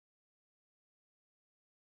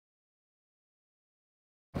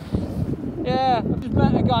I just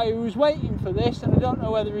met a guy who was waiting for this, and I don't know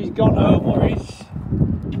whether he's gone home or he's...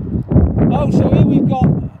 Oh, so here we've got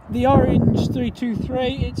the orange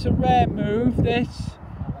 323. It's a rare move, this.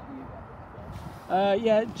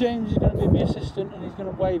 Yeah, James is going to be my assistant, and he's going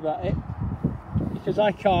to wave at it because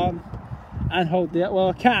I can't and hold the... Well,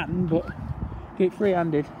 I can, but do it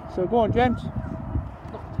free-handed. So go on, James.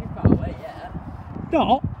 Not too far away yet.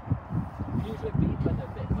 Not? Usually beat when they're a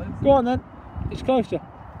bit closer. Go on then. It's closer.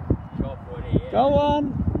 Go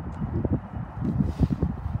on.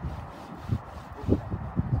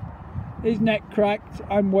 His neck cracked.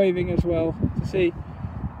 I'm waving as well to see.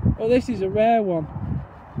 Oh, this is a rare one.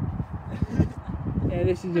 Yeah,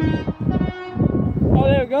 this is a... Oh,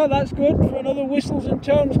 there we go. That's good for another Whistles and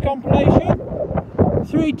Tones compilation.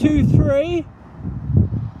 323.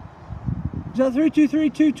 Is that 323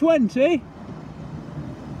 220?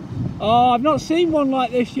 Oh, I've not seen one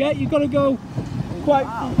like this yet. You've got to go quite...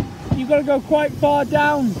 Wow. You've got to go quite far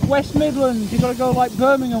down West Midlands. You've got to go like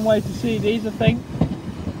Birmingham way to see these, I think.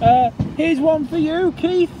 Here's one for you,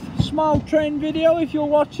 Keith. Smile Train video if you're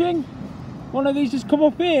watching. One of these has come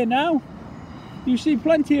up here now. You see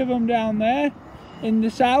plenty of them down there in the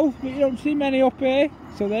south, but you don't see many up here.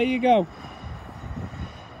 So there you go.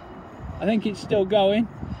 I think it's still going.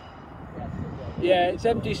 Yeah, it's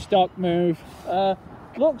empty stock move.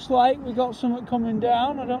 Looks like we got something coming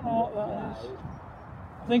down. I don't know what that is.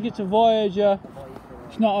 I think it's a Voyager.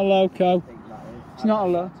 It's not a Loco. It's not a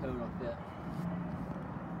Loco.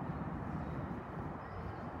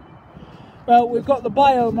 Well, we've got the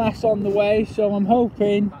biomass on the way, so I'm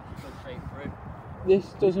hoping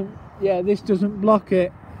this doesn't. Yeah, this doesn't block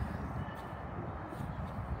it.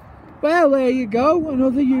 Well, there you go.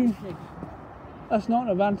 Another you. That's not an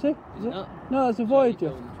Avanti, is it? No, that's a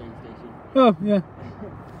Voyager. Oh yeah.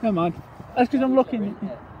 Never mind. That's because I'm looking.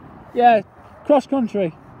 Yeah. Cross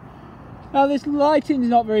country. Now this lighting's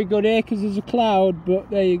not very good here because there's a cloud,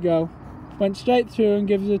 but there you go. Went straight through and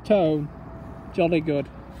gives a tone. Jolly good.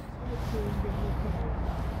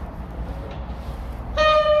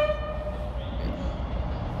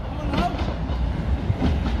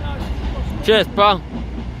 Cheers, bro.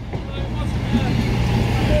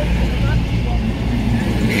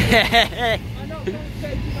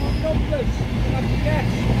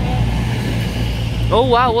 Oh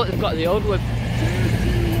wow, what they've got the old one.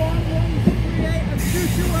 221138 and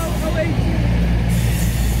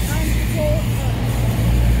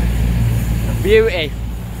 22008. Beauty.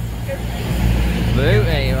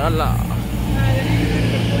 Beauty, voila.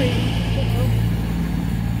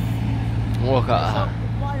 Look at that. The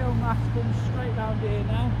biomass comes straight down here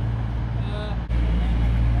now.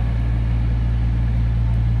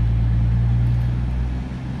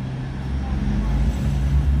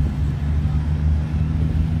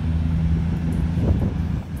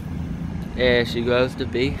 Here she goes, the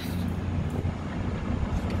beast.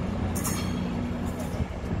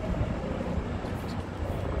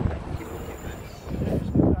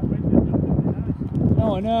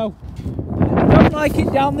 No, I know. I don't like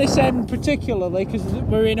it down this end particularly because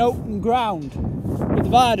we're in open ground with the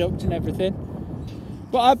viaduct and everything.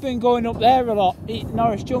 But I've been going up there a lot,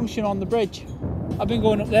 Norwich Junction on the bridge. I've been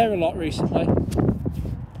going up there a lot recently.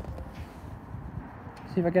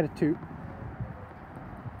 See if I get a toot.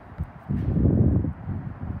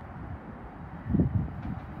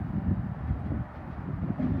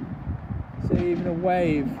 See, even a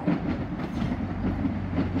wave.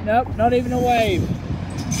 Nope, not even a wave.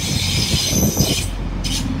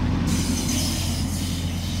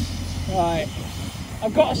 Right,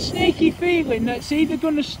 I've got a sneaky feeling that it's either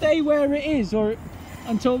going to stay where it is or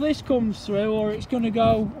until this comes through, or it's going to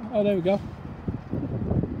go. Oh, there we go.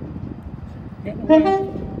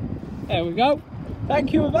 There we go.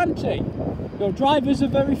 Thank you, Avanti. Your drivers are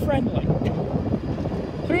very friendly.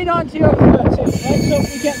 390 over 30. Let's hope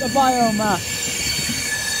we get the biomass.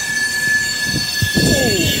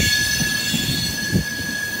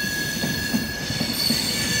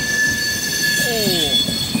 Oh.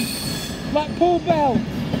 Blackpool Bell.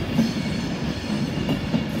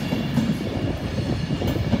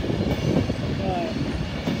 Right.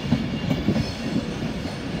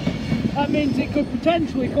 That means it could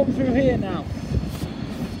potentially come through here now,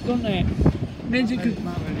 doesn't it? Means it could.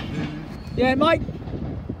 Yeah, it might.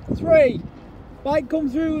 3 might come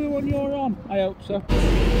through the one you're on. I hope so.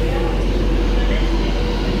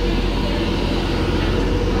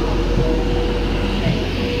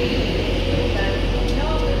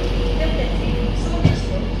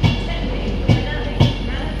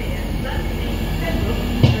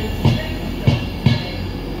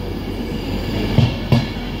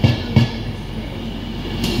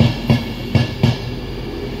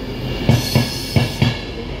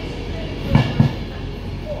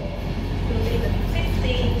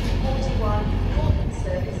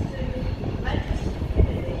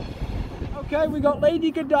 Okay, we got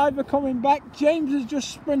Lady Godiva coming back. James has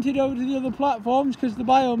just sprinted over to the other platforms because the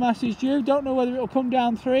biomass is due. Don't know whether it'll come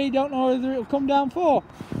down 3, don't know whether it'll come down 4.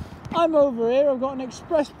 I'm over here, I've got an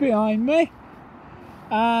express behind me,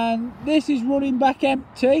 and this is running back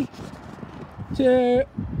empty to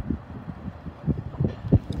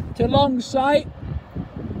Longsight.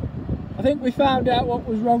 I think we found out what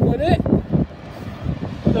was wrong with it.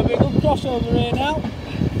 There'll be a good crossover here now.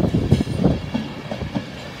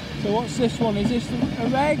 So what's this one? Is this a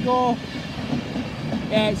reg or?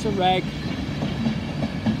 Yeah, it's a reg.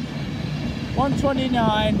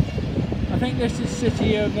 129. I think this is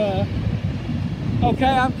City of... Okay,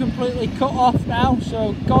 I'm completely cut off now,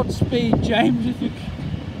 so Godspeed, James, if you...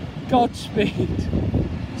 Godspeed.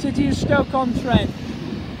 City of Stoke-on-Trent.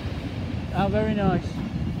 Oh, very nice.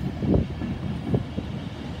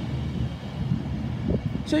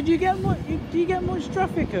 So do you get much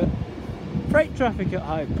traffic freight traffic at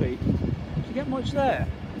High Peak? Do you get much there?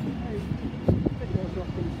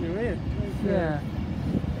 Yeah.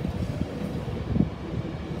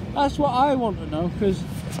 That's what I want to know, because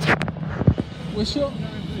we're sort.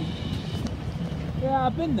 Yeah,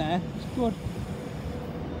 I've been there. It's good.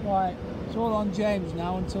 Right, it's all on James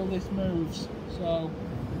now until this moves. So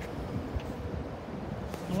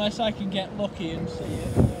unless I can get lucky and see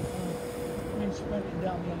it, I'm sprinting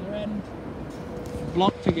down the other end.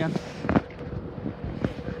 Blocked again.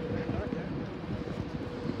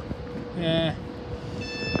 Yeah.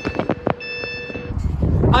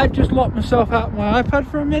 I've just locked myself out of my iPad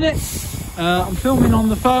for a minute. I'm filming on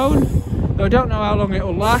the phone. I don't know how long it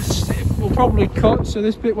will last. It will probably cut, so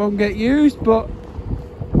this bit won't get used, but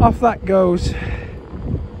off that goes.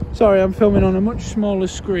 Sorry, I'm filming on a much smaller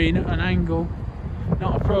screen at an angle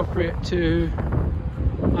not appropriate to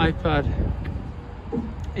iPad.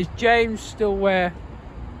 Is James still where?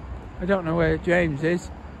 I don't know where James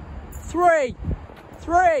is. 3!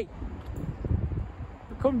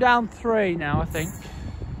 We've come down 3 now, I think.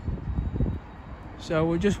 So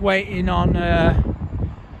we're just waiting on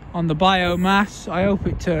the biomass. I hope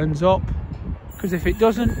it turns up, because if it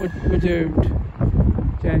doesn't, we're doomed.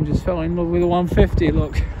 James just fell in love with a 150,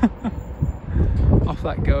 look. Off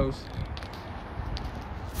that goes.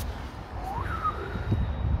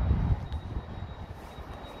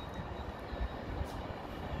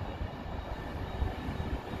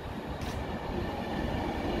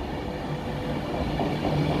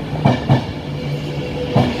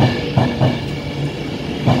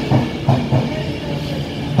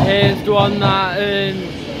 Here's the one that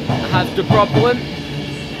has the problem.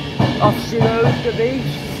 Off she goes, the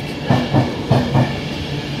beast.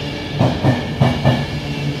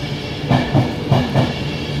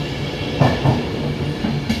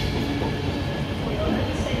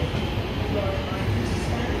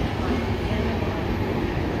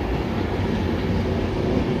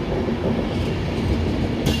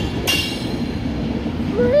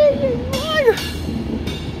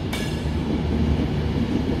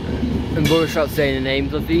 I'm going to start saying the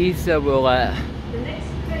names of these, so we'll let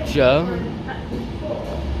Joe.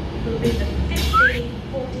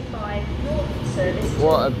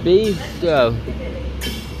 What a beast, Joe.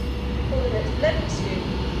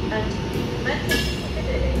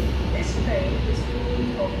 This train is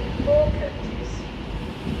full of 4 coaches.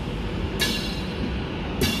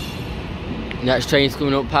 Next train's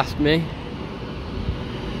coming up past me.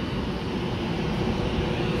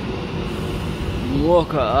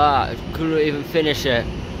 Look at that, couldn't even finish it.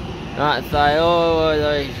 That side, oh,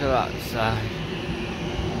 that side.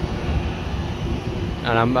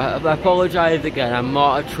 And I apologise again, I'm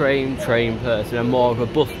not a train person, I'm more of a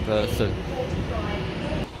bus person.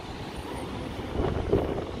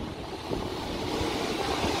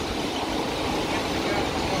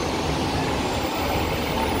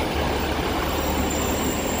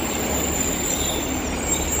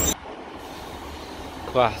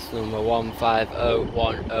 Class number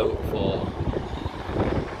 150104.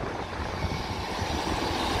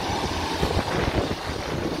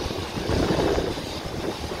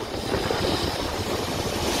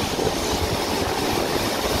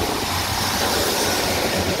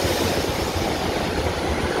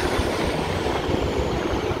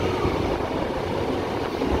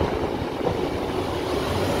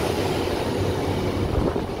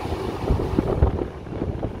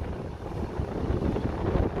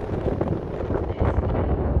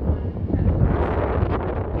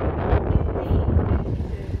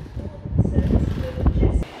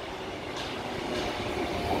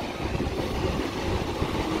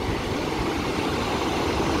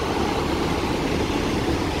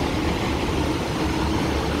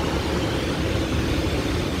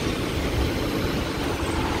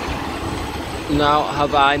 Now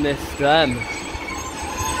have I missed them?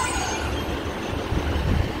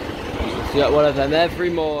 You get one of them every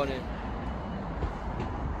morning.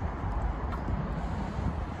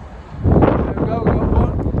 There we go, we've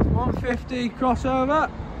got 150 crossover.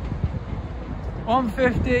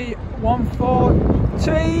 150,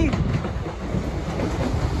 140.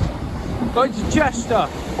 Going to Chester.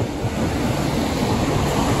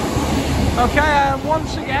 Okay,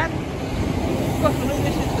 once again, luckily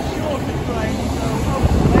this is the shorter train, so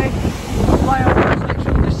hopefully my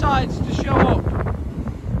actually decides to show up.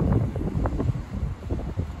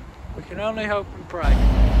 We can only hope and pray.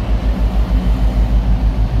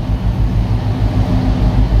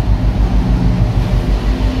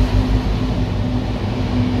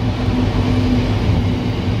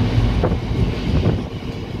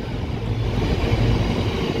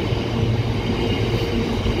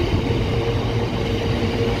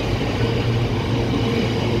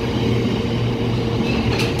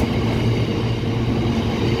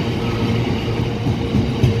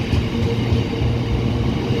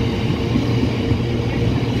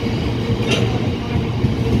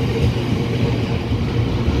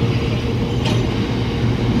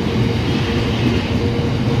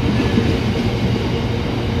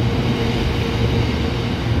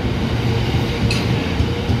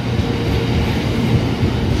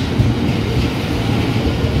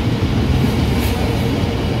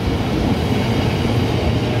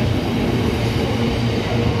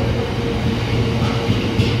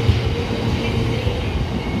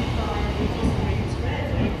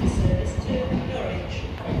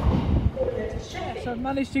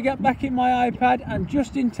 Managed to get back in my iPad, and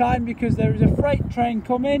just in time because there is a freight train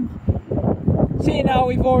coming. Seeing how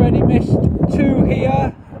we've already missed 2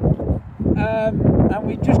 here, and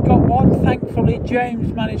we just got one. Thankfully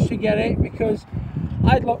James managed to get it because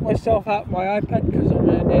I'd locked myself out of my iPad because I'm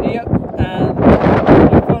an idiot and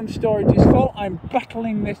my phone storage is full. I'm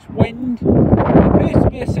battling this wind. It appears to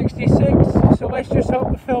be a 66, so let's just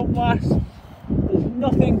hope the film lasts. There's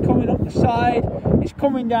nothing coming up the side, it's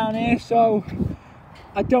coming down here, so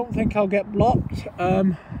I don't think I'll get blocked.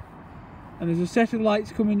 And there's a set of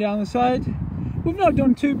lights coming down the side. We've not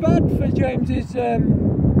done too bad for James's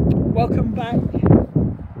welcome back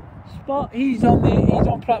spot. He's on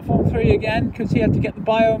platform 3 again because he had to get the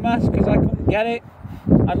biomass because I couldn't get it.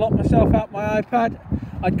 I locked myself out my iPad.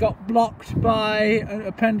 I got blocked by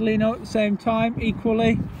a Pendolino at the same time,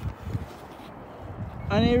 equally.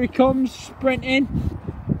 And here he comes, sprinting.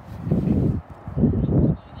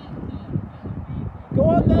 Go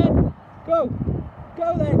on then, go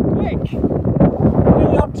then, quick!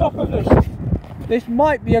 Nearly on top of us. This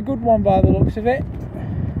might be a good one by the looks of it.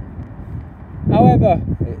 However,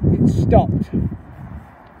 it's stopped.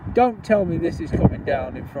 Don't tell me this is coming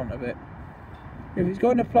down in front of it. If it's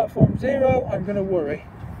going to platform 0, I'm going to worry.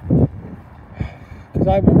 Because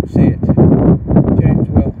I won't see it. James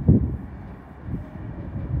will.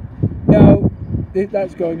 No,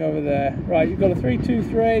 that's going over there. Right, you've got a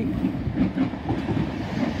 323.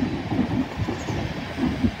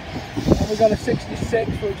 We've got a 66,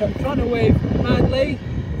 which I'm trying to wave madly.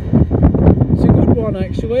 It's a good one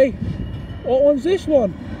actually. What one's this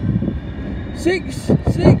one?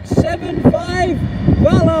 6675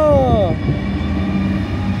 Valour!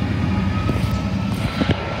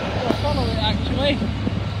 I'll follow it actually.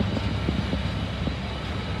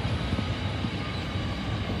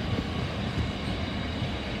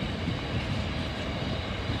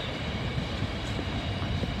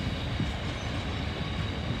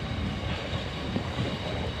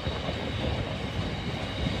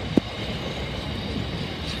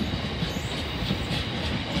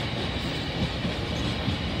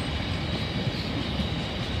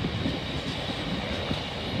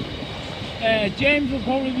 James will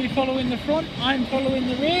probably be following the front, I'm following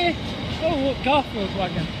the rear. Oh look, Garfield's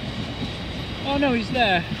wagon. Oh no, he's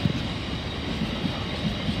there.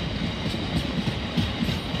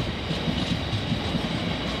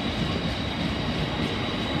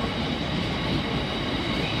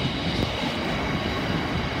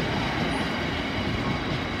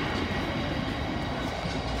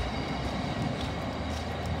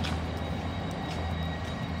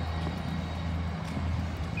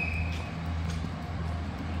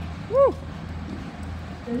 Woo!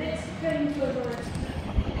 The next train for the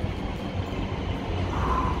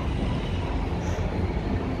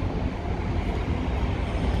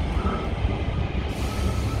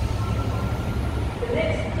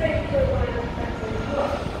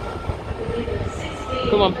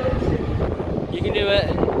Come on. You can do it.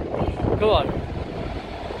 Come on.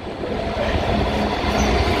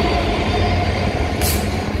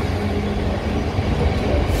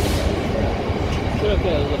 Look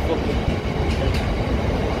at the fucking...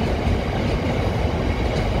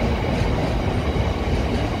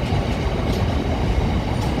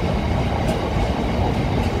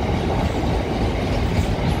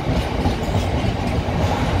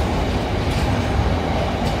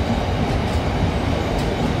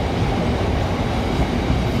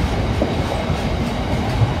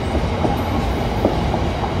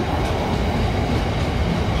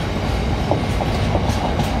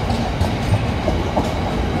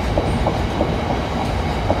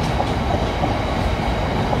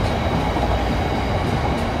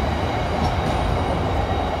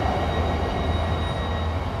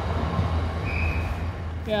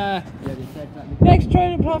 Yeah. Next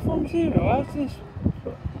train at platform 0, how's this?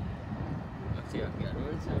 Let's see if I can get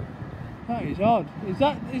one. That is odd. Is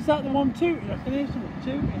that the one tooting? I can hear something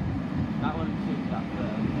tooting. That one toots that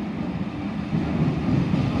first.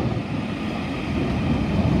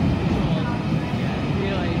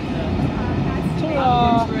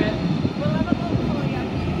 Ta-ra. We'll have a look for you.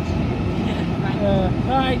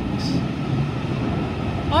 Thanks.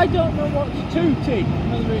 I don't know what's tooting.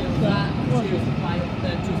 Whether it's that.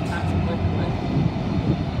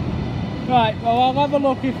 Right, well I'll have a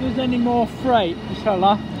look if there's any more freight,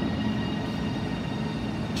 fella.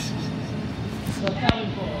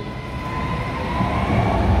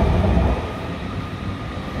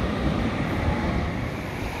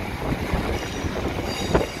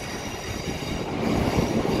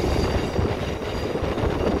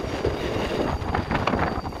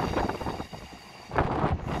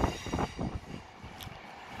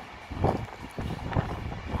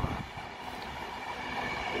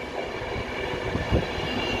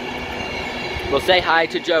 We'll say hi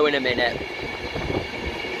to Joe in a minute.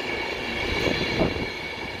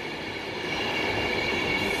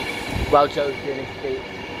 While Joe's doing his speech.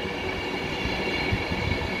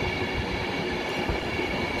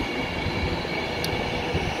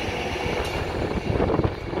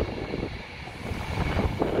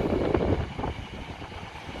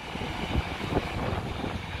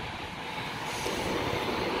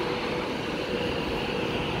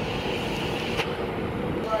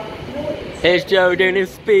 Here's Joe doing his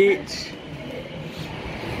speech.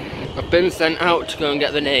 I've been sent out to go and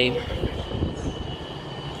get the name.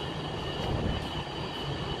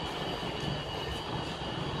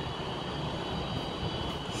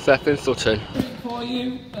 Seth and Sutton. For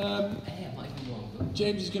you,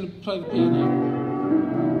 James is going to play the piano.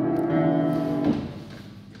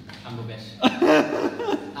 I'm rubbish. I've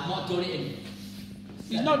not done it in...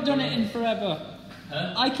 He's not done it in forever.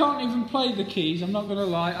 Huh? I can't even play the keys, I'm not going to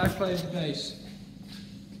lie, I play the bass.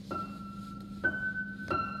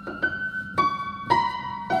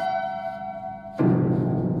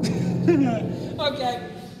 Okay,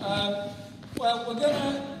 well we're going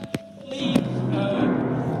to leave...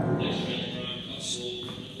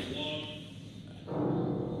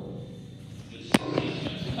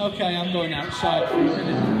 Okay, I'm going outside for a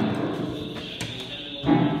minute.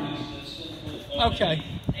 Okay.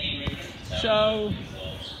 So,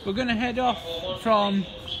 we're going to head off from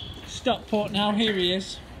Stockport now. Here he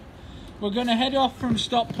is. We're going to head off from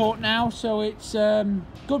Stockport now, so it's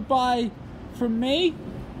goodbye from me,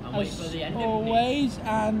 as always.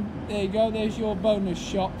 And there you go, there's your bonus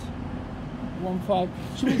shot. 1.5.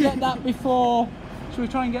 Should we get that before, should we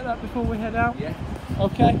try and get that before we head out? Yeah.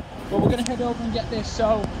 Okay, well we're going to head over and get this,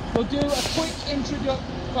 so we'll do a quick introduction,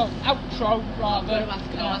 well, outro rather.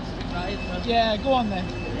 Yeah, go on then.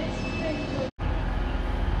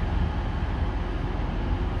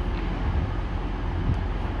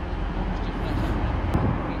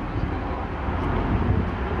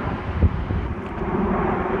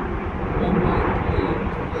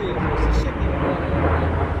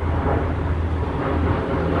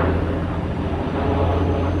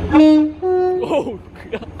 Oh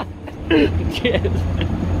God! Cheers.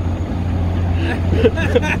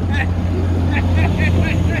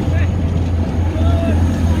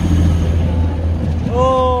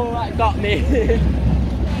 Oh, that got me.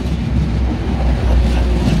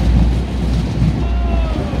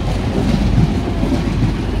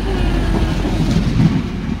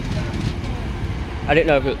 I didn't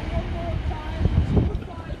know if it...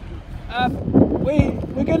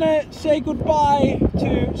 We're gonna say goodbye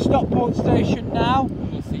to Stockport station now.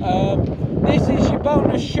 This is your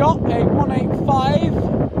bonus shot, a 185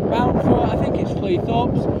 bound for, I think it's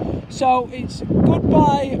Cleethorpes. So it's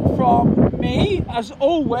goodbye from me as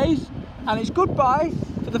always, and it's goodbye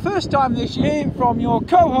for the first time this year from your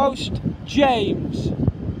co-host James.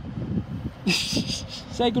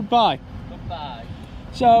 Say goodbye. Goodbye.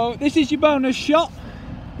 So this is your bonus shot.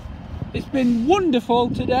 It's been wonderful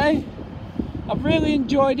today. I've really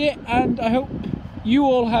enjoyed it, and I hope you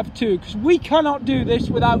all have too, because we cannot do this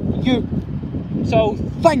without you. So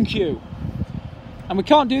thank you. And we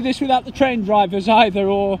can't do this without the train drivers either,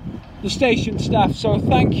 or the station staff. So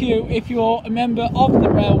thank you if you're a member of the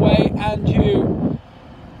railway and you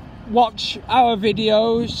watch our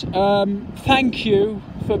videos. Thank you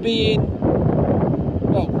for being,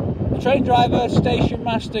 well, train driver, station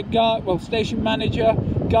master, guard, well, station manager,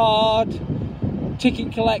 guard,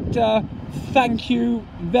 ticket collector. Thank you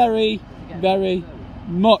very, very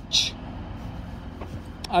much.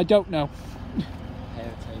 I don't know.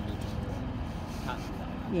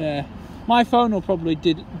 Yeah, my phone will probably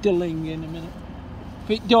dilling in a minute.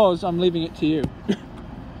 If it does, I'm leaving it to you.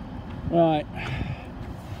 Right.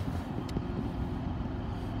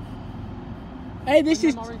 Hey, this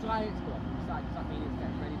is...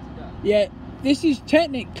 Yeah, this is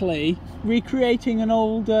technically recreating an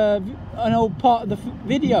old part of the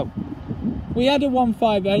video. We had a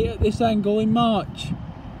 158 at this angle in March,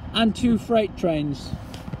 and 2 freight trains.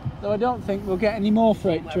 Though I don't think we'll get any more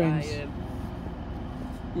freight trains.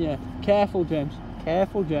 Yeah, careful, James.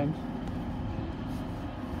 Careful, James.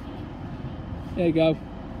 There you go.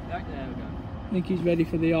 There we go. I think he's ready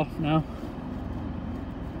for the off now.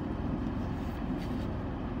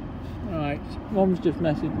 Alright, Mum's just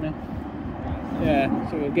messaged me. Yeah,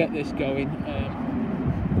 so we'll get this going.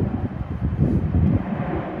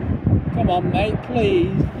 Come on, mate,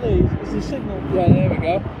 please, please. It's the signal. Yeah, there we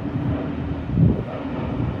go.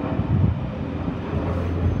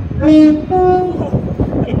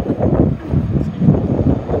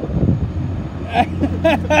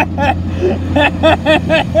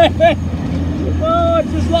 Oh,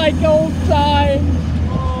 just like old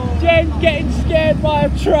times. James getting scared by a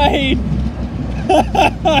train.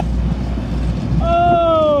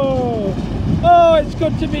 Oh, it's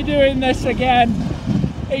good to be doing this again.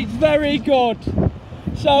 It's very good.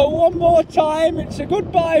 So one more time, it's a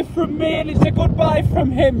goodbye from me and it's a goodbye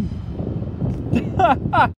from him.